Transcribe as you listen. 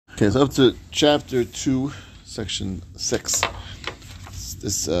Okay, so up to chapter 2, section 6.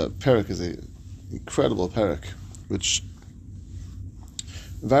 This parak is an incredible parak, which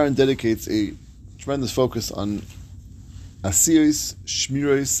Varan dedicates a tremendous focus on asiyos,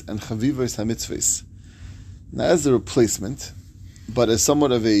 shmiros, and chavivos hamitzvos. Not as a replacement, but as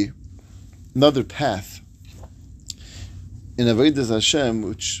somewhat of another path in Avodas Hashem,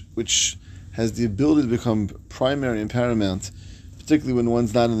 which has the ability to become primary and paramount, particularly when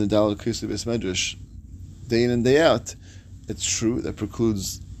one's not in the Daled Kesef Beis Medrash, day in and day out. It's true that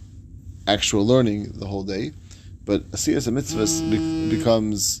precludes actual learning the whole day, but asiyos and mitzvahs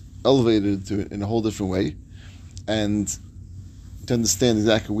becomes elevated in a whole different way, and to understand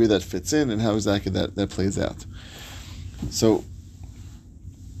exactly where that fits in and how exactly that plays out. So,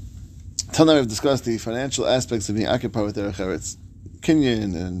 till now we've discussed the financial aspects of being occupied with Derech Eretz,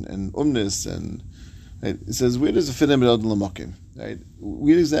 kinyan and umnis, and right? It says, where does it fit in B'nai L'makim? Right?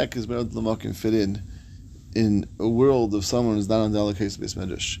 Where exactly does B'nai L'makim fit in a world of someone who's not on Daled Kesef Beis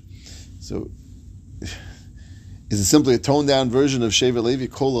Medrash? So, is it simply a toned down version of Shevet Levi,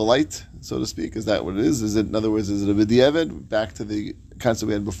 Kol Light, so to speak? Is that what it is? Is it, in other words, is it a b'diavad? Back to the concept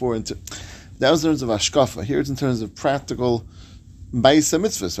we had before. That was in terms of hashkafa. Here it's in terms of practical ma'aseh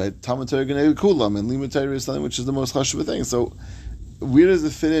mitzvahs, right? Talmud Torah Gnei Kulam, and Limud Torah is something which is the most chashuv thing. So, where does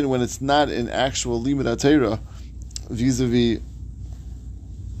it fit in when it's not in actual Limud Torah, vis-a-vis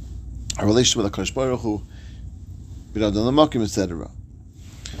a relationship with HaKadosh Baruch Hu, B'nai L'makim, etc.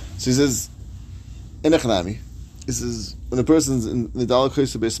 So he says, in Echanami, this is when a person's in the Daled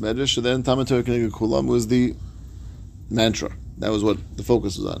Kesef Beis Medrash, so then Talmud Torah Gnei Kulam was the mantra. That was what the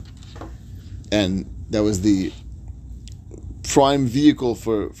focus was on, and that was the prime vehicle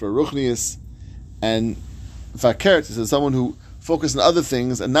for ruchnius. And fakert is someone who focused on other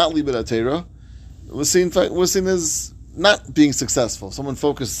things and not Limud Torah was seen as not being successful. Someone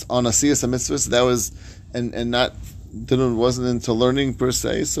focused on asiyos and mitzvahs, that was wasn't into learning per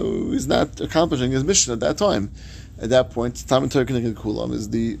se, so he's not accomplishing his mission at that time. At that point, Talmud Torah Gnei Kulam is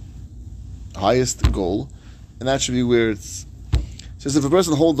the highest goal, and that should be where it's. So if a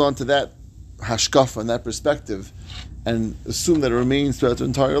person holds on to that hashkafa and that perspective, and assume that it remains throughout their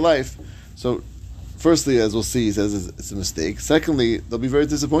entire life, so firstly, as we'll see, he says it's a mistake. Secondly, they'll be very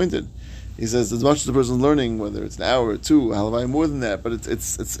disappointed. He says as much as the person's learning, whether it's an hour or two, halavai more than that, but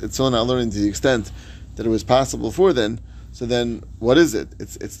it's still not learning to the extent that it was possible for then. So then, what is it?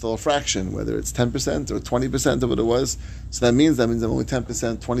 It's still a fraction, whether it's 10% or 20% of what it was. So that means I'm only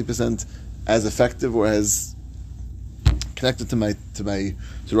 10%, 20% as effective or as connected to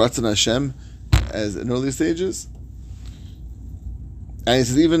Ratzon Hashem as in early stages. And he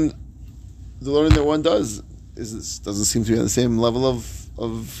says even the learning that one does doesn't seem to be on the same level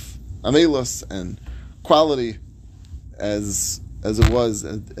of amelos and quality as it was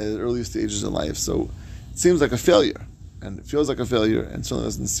at early stages in life. So it seems like a failure, and it feels like a failure, and certainly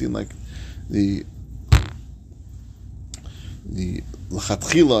doesn't seem like the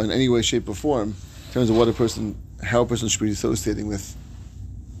l'chatchila in any way, shape, or form in terms of how a person should be associating with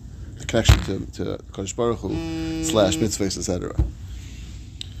the connection to Kadosh Baruch Hu / mitzvahs, etc.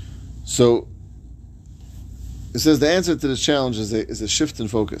 So it says the answer to this challenge is a shift in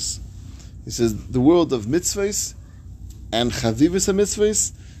focus. He says the world of mitzvahs and chavivos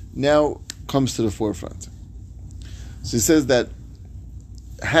mitzvahs now comes to the forefront. So he says that,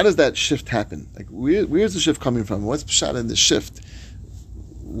 how does that shift happen? Like, where's the shift coming from? What's pshat in the shift?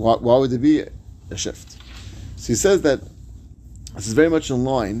 Why would there be a shift? So he says that this is very much in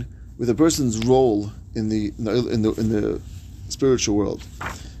line with a person's role in the spiritual world.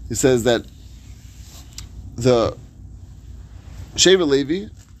 He says that the Shevet Levi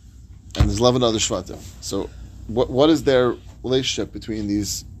and there's 11 other shvatim. So what is their relationship between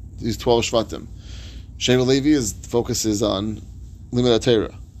these 12 shvatim? Shevet Levi focuses on Limud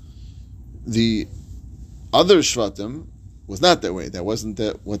Torah. The other shvatim was not that way. That wasn't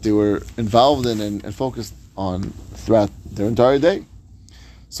what they were involved in and focused on throughout their entire day.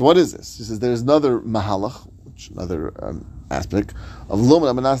 So what is this? He says there's another mahalach, another aspect of Lomad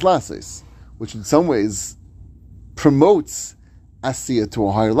Amanas Lases, which in some ways promotes Asiya to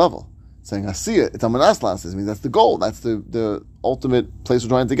a higher level. Saying Asiya, it's Amanas Lases, means that's the goal, that's the ultimate place we're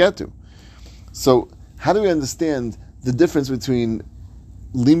trying to get to. So how do we understand the difference between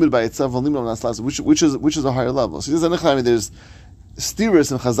Limud by itself and Limud Amanas Lases, which is a higher level? So there's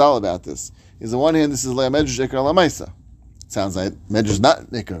steerers in Chazal about this. On the one hand, this is Le'a Medrash Ikar La Maisa. Sounds like Medrash not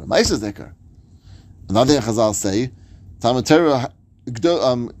Ikar, Maisa is Ikar. Another hand, Chazal say, Talmud Torah,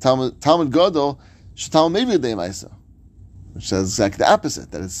 Talmud Gadol, Talmud maybe Dei Maisa, which says exactly the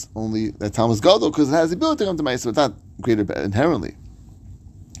opposite, that it's only that Talmud Gadol because it has the ability to come to Maisa, but not greater inherently.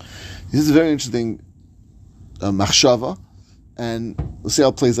 This is a very interesting machshava, and we'll see how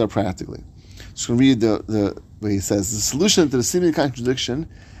it plays out practically. Just going to read the way he says. The solution to the seeming contradiction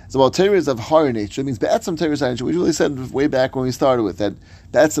is about Torahs of higher nature. It means Be'etzem Torahs nature. We really said way back when we started with that.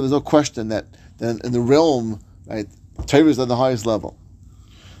 Be'etzem, there's no question that in the realm, right, Torahs are the highest level.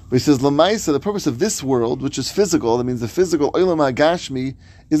 But he says, Lamaisa, the purpose of this world, which is physical, that means the physical Olam HaGashmi,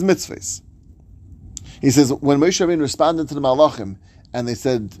 is mitzvahs. He says, when Moshe Rabbeinu responded to the Malachim, and they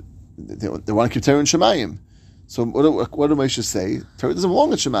said, they want to keep Torah in Shemayim. So what do Moshe say? Torah doesn't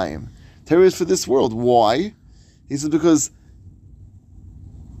belong in Shemayim. Torah is for this world. Why? He says, because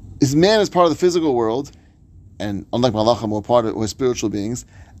man is part of the physical world, and unlike Malachim, we're spiritual beings,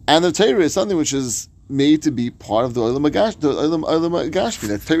 and the Torah is something which is made to be part of the Olam HaGashmi.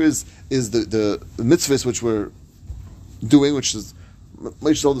 That Torah is the mitzvahs which we're doing, which is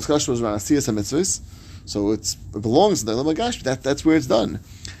Moshe's whole discussion was around Asiyas HaMitzvahs. So it belongs to the Olam HaGashmi. That's where it's done.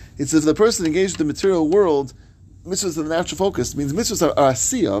 It says if the person engaged in the material world, mitzvahs are the natural focus. It means mitzvahs are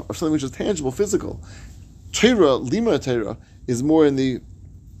asiyah, of something which is tangible, physical. Torah, lima Torah, is more in the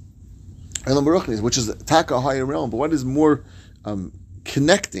Elam Baruchnis, which is taka, a higher realm. But what is more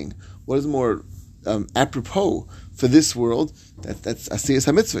connecting? What is more apropos for this world? That's asiyas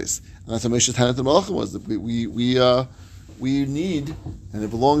hamitzvahs, and that's what Moshe's Tanat Malachim was. We need, and it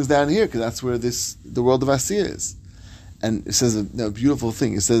belongs down here because that's where the world of asiyah is. And it says a beautiful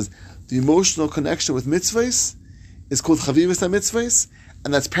thing. It says the emotional connection with mitzvahs is called chavivus mitzvahs,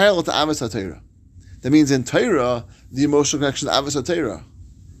 and that's parallel to avos HaTorah. That means in Torah, the emotional connection to avos HaTorah,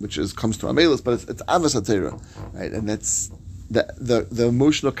 which comes to Amelus, but it's avos HaTorah, right? And that's the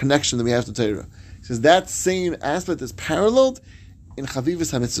emotional connection that we have to Torah. It says that same aspect is paralleled in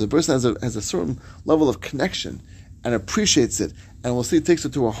chavivus mitzvahs. The person has a certain level of connection and appreciates it, and we'll see it takes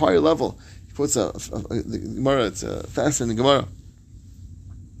it to a higher level. He puts the Gemara. It's a fascinating Gemara.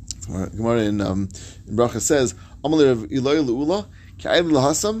 Gemara in Bracha says, "Amalei Rav Eloi Leula Ka'ayv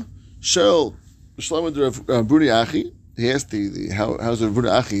Lahasam Shel Shlomo Rav Bruni Achi." He asked how's Rav Bruni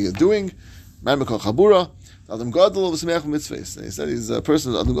Achi doing? Man Mekal Chabura Adam Gadol V'Sameach Mitzvahs. He said he's a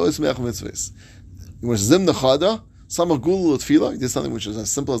person Adam Gadol V'Sameach Mitzvahs. He was Zim Nechada Samach Gulu Tefila. He did something which is as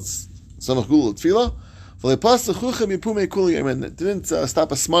simple as Samach Gulu Tefila. And didn't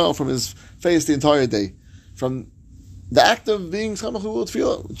stop a smile from his face the entire day. From the act of being Samach Gulu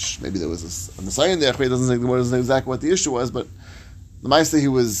Tefila, which maybe there was a Messiah in there, he doesn't know exactly what the issue was, but the Meister he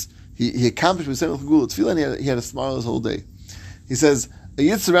accomplished with Samach Gulu Tefila, and he had a smile his whole day. He says, a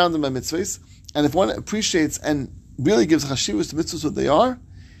yid surrounded by mitzvahs, and if one appreciates and really gives chashivus to mitzvahs what they are,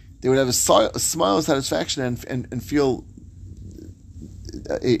 they would have a smile of satisfaction and feel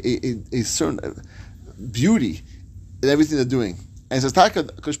a certain beauty in everything they're doing. And it says, Taka,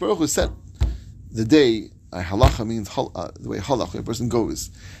 Kosh Baruch Hu set the day, halacha means the way halach, a person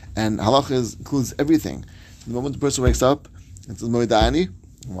goes. And halacha includes everything. The moment the person wakes up, it's the Moedani,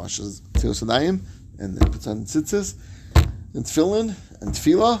 washes Tzilos Yadayim, and then puts on tzitzis, and tefillin, and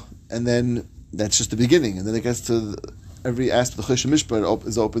tefillah, and then that's just the beginning. And then it gets to every aspect of the Choshen Mishpat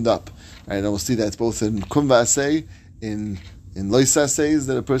is opened up. Right? And we'll see that it's both in Kum V'aseh, in Lois Asehs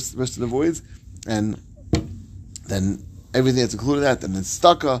that a person avoids, and then everything that's included in that. Then there's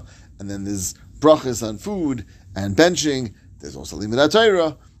staka, and then there's brachas on food and benching. There's also limud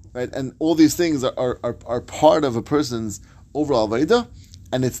Torah, right? And all these things are part of a person's overall avodah,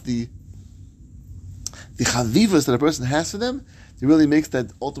 and it's the chavivas that a person has for them that really makes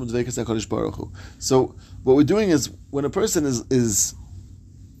that ultimate dveikus HaKadosh Baruch Hu. So what we're doing is when a person is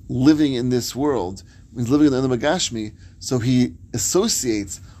living in this world, he's living in the Olam HaGashmi, so he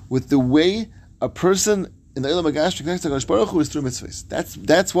associates with the way a person in the Olam HaGashmi connects to HaKadosh Baruch Hu is through mitzvahs.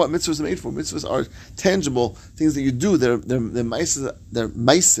 That's what mitzvahs are made for. Mitzvahs are tangible things that you do. They're maisim. They're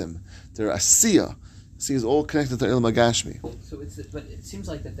asiyah. See, is all connected to Olam HaGashmi. So but it seems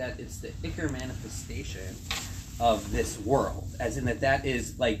like that it's the ikar manifestation of this world, as in that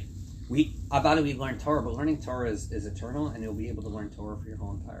is like we learn Torah, but learning Torah is eternal, and you'll be able to learn Torah for your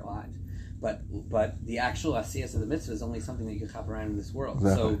whole entire lives. But the actual asiyas of the mitzvah is only something that you can hop around in this world.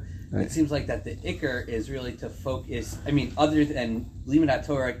 Exactly. So right. It seems like that the ikar is really to focus. I mean, other than limud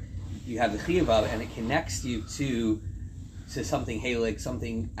Torah, you have the chiyuv, and it connects you to something halik,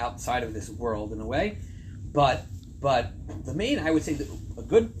 something outside of this world in a way. But the main, I would say, a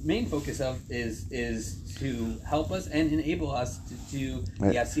good main focus of is to help us and enable us to do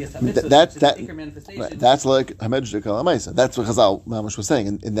the asiyas hamitzvah, which is the ikar manifestation. Right. That's like Hamedrash Kol HaMaisa. That's what Chazal Mamash was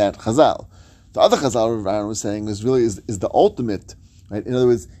saying in that Chazal. The other Chazal Rav Aaron was saying is the ultimate, right? In other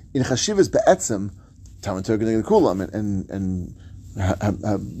words, in Chashivas Be'etzem, Talmud Torah Gnei Kulam and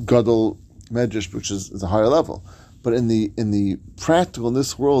Gadol Medrash, which is a higher level. But in the practical, in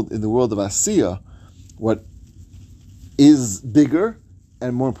this world, in the world of Asiya, what is bigger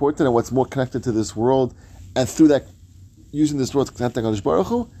and more important, and what's more connected to this world, and through that, using this world to connect to HaKadosh Baruch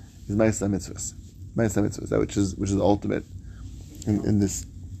Hu, is Ma'aseh Mitzvahs. Ma'aseh Mitzvahs, that which is the ultimate in this.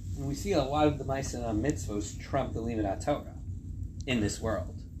 And we see a lot of the Ma'aseh Mitzvahs trump the Limud HaTorah in this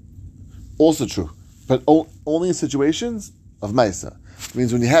world. Also true, but only in situations of Ma'aseh. It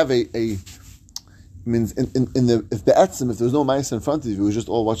means when you have a means if there's no Ma'aseh in front of you, it's just,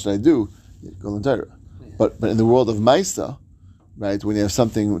 oh, what should I do? You go to Torah. Yeah. But in the world of Ma'aseh, right, when you have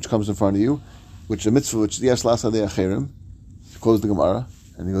something which comes in front of you, which a mitzvah, which Yesh La'aseh Acherim, you close the Gemara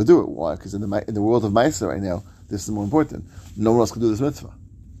and you go do it. Why? Because in the world of Ma'aseh right now, this is more important. No one else can do this mitzvah. Right?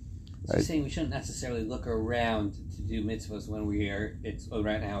 So you're saying we shouldn't necessarily look around to do mitzvahs when we are.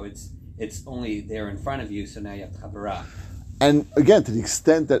 Right now it's only there in front of you. So now you have to chavarah. And again, to the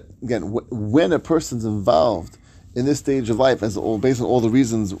extent that when a person's involved in this stage of life, based on all the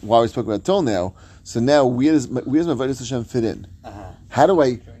reasons why we spoke about till now, so now we as Ma'avodas Hashem fit in. How do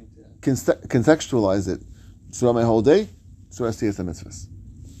I contextualize it throughout my whole day? Through Asiyas HaMitzvahs.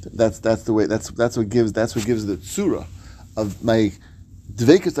 That's the way. That's what gives the tzura of my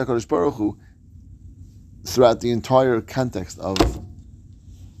dveikus HaKadosh Baruch Hu throughout the entire context of.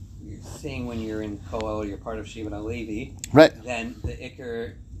 You're saying when you're in Koel, you're part of Shevet HaLevi, right? Then the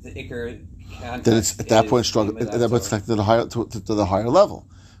ikar context. Then it's at that point struggle. At that point, it's connected to the higher level,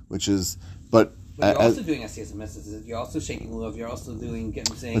 which is But you're also doing SCS messages. You're also shaking love. You're also doing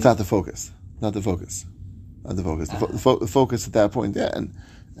saying. It's not the focus. Not the focus. Not the focus. The focus at that point, yeah, and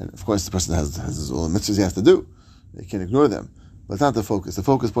of course the person has his own mitzvahs he has to do. You can't ignore them. But it's not the focus. The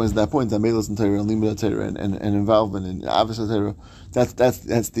focus point is at that point, Amelis and Torah and Limud Torah and involvement in Avos Torah. That's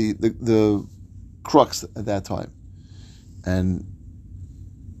the crux at that time. And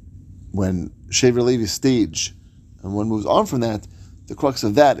when Shevet Levi's stage and one moves on from that, the crux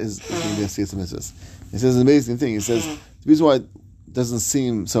of that is the Asiyas Mitzvahs. He says an amazing thing. He says the reason why it doesn't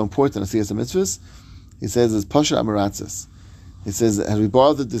seem so important Asiyas Mitzvahs, he says is Pasha Amaratzis. He says as we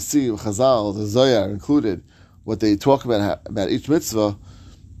bothered to see Chazal, the Zohar included, what they talk about each mitzvah,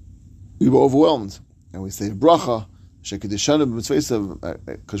 we were overwhelmed, and we say bracha, shekidishanu b'mitzvaysav,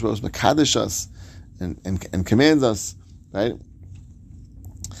 Kadosh Baruch Hu mekadesh us and commands us, right?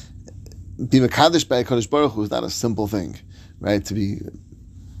 Be mekadesh by Kadosh Baruch Hu is not a simple thing, right? To be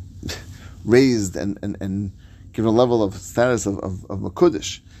raised and given a level of status of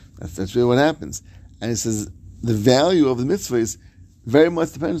mekudesh. That's really what happens. And he says the value of the mitzvahs very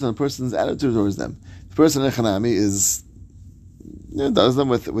much depends on a person's attitude towards them. The person in Chanami is does them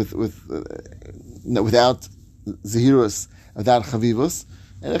without zehirus, without chavivus,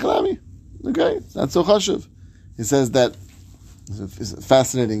 and Chanami, okay, it's not so chashuv. He says that it's a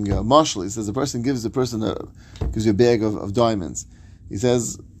fascinating marshal. He says the person gives you a bag of diamonds. He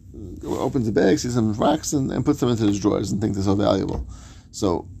says opens the bag, sees some rocks, and puts them into his drawers and thinks they're so valuable.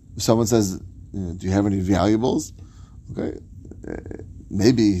 So if someone says, do you have any valuables? Okay,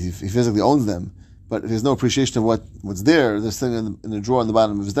 maybe he physically owns them. But if there's no appreciation of what's there, they're sitting in the drawer on the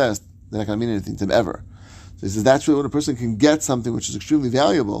bottom of his desk, they're not going to mean anything to him ever. So he says that's really when a person can get something which is extremely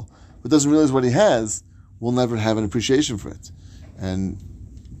valuable, but doesn't realize what he has, will never have an appreciation for it. And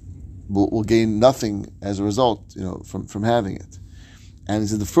will gain nothing as a result, from having it. And he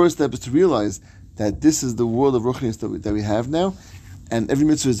says the first step is to realize that this is the world of ruchnius that we have now, and every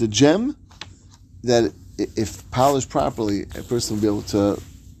mitzvah is a gem that if polished properly, a person will be able to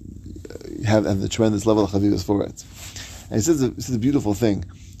have the tremendous level of chavivas for it. And he says a beautiful thing.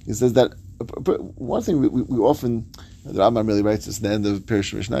 He says that one thing we often, the Rambam really writes this at the end of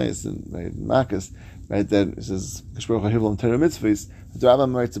Perish Mishnayos and Makkos, right? That it says Kishbaruch HaHivlam Torah mitzvahs. The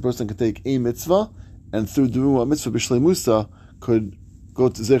Rambam writes the person could take a mitzvah and through doing a mitzvah b'shleimusa could go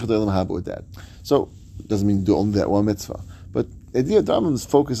to Zeichut Olam Haba with that. So it doesn't mean do only that one mitzvah, but the idea of the Rambam's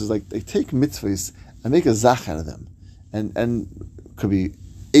focus is like they take mitzvahs and make a zach out of them, and could be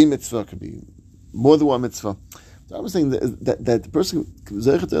a mitzvah, could be more than one mitzvah. So I was saying that the person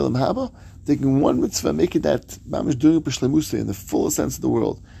Zeichut Olam Haba, taking one mitzvah, making that mamish doing it b'shleimusa in the fullest sense of the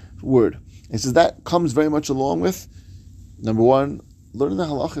word. And he says that comes very much along with number one, learning the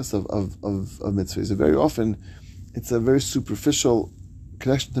halachas of mitzvahs. So very often it's a very superficial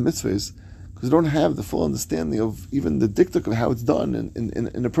connection to mitzvahs because you don't have the full understanding of even the diktuk of how it's done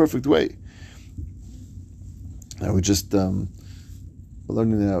in a perfect way. Now we just we're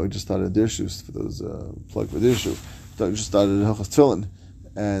learning now. We just started Dirshus for those plug for Dirshu. We just started Hilchos Tefillin,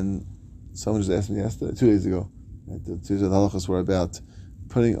 and someone just asked me 2 days ago. Right, the two days of the halachas were about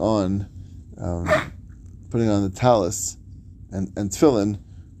putting on the talis and tefillin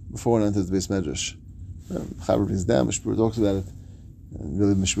before one enters the base medrash. Chaber brings down, Mishpur talks about it. And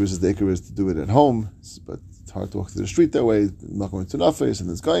really, Mishpur says the ikar is to do it at home, but it's hard to walk through the street that way. Not going to nafes and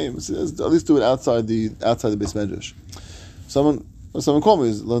there's goyim. At least do it outside the base medrash. Someone called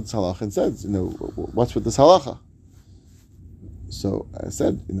me, learned this halacha, and said, what's with this halacha? So I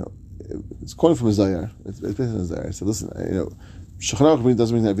said, it's quoted from a Zayar. It's based on a Zayar. I said, listen, Shulchan Aruch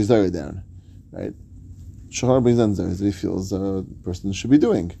doesn't mean that every Zayar down, right? Shulchan Aruch brings down Zayar that he feels a person should be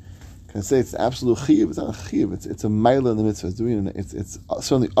doing. Can I say it's absolute chiyuv? It's not a chiyuv. It's a mila in the mitzvah. It's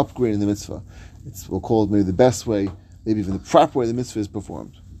certainly upgrading the mitzvah. We'll call it maybe the best way, maybe even the proper way the mitzvah is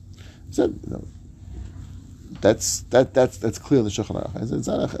performed. I said, that's clear in the Shulchan Aruch. I said,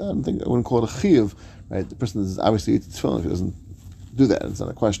 I wouldn't call it a chiyuv, right? The person is obviously eating tefillin if he doesn't do that. It's not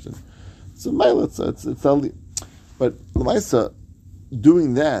a question. It's a mile. But l'maisa,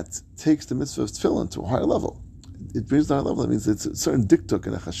 doing that takes the mitzvah of tefillin to a higher level. It brings to a higher level. It means it's a certain diktuk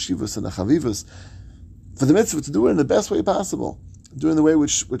and a chashivas and a chavivas for the mitzvah to do it in the best way possible. Do it in the way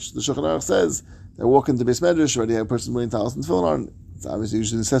which the Shulchan Aruch says. They walk into the Beis Medrash, already have a person wearing talis and tefillin on. It's obviously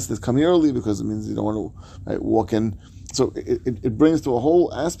usually necessitates coming early because it means you don't want to walk in. So it brings to a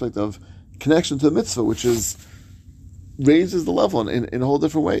whole aspect of connection to the mitzvah, which raises the level in a whole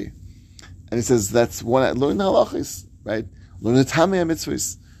different way. And he says that's one, learn the halachis, right? Learn the tamei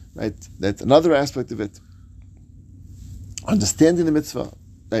mitzvahs, right? That's another aspect of it. Understanding the mitzvah,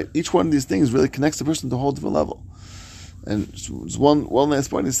 right? Each one of these things really connects the person to a whole different level. And there's one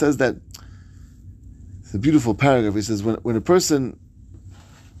last point. He says that it's a beautiful paragraph. He says when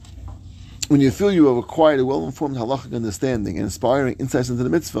you feel you have acquired a well-informed halachic understanding and inspiring insights into the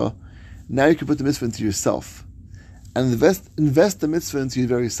mitzvah, now you can put the mitzvah into yourself and invest the mitzvah into your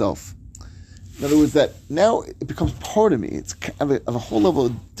very self. In other words, that now it becomes part of me. It's of a whole level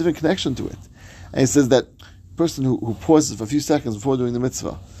of different connection to it. And he says that a person who pauses for a few seconds before doing the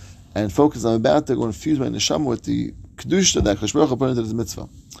mitzvah and focuses on about to go infuse my neshama with the kedusha that Kadosh Baruch Hu put into the mitzvah.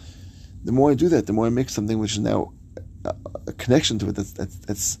 The more I do that, the more I make something which is now a connection to it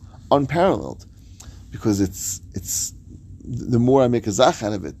that's unparalleled, because it's the more I make a zach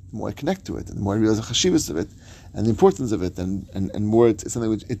out of it, the more I connect to it, and the more I realize the chashivas of it and the importance of it, and more it's something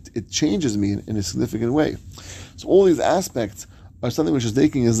which it changes me in a significant way. So all these aspects are something which is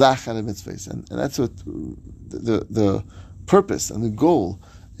taking a zach out of mitzvahs, and that's what the purpose and the goal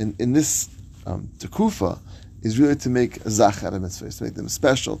in this tekufa is really to make a zach out of mitzvahs, to make them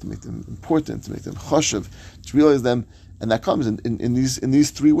special, to make them important, to make them choshev, to realize them, and that comes in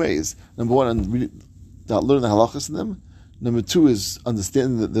these three ways. Number one, learn the halachas in them. Number two is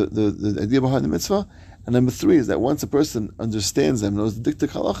understanding the idea behind the mitzvah. And number three is that once a person understands them, knows the diktuk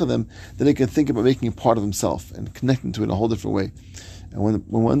halacha them, then he can think about making it part of himself and connecting to it in a whole different way. And when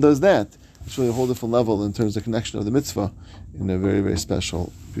one does that, it's really a whole different level in terms of connection of the mitzvah in a very, very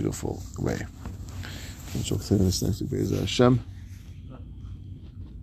special, beautiful way. We'll talk to this next week, Hashem.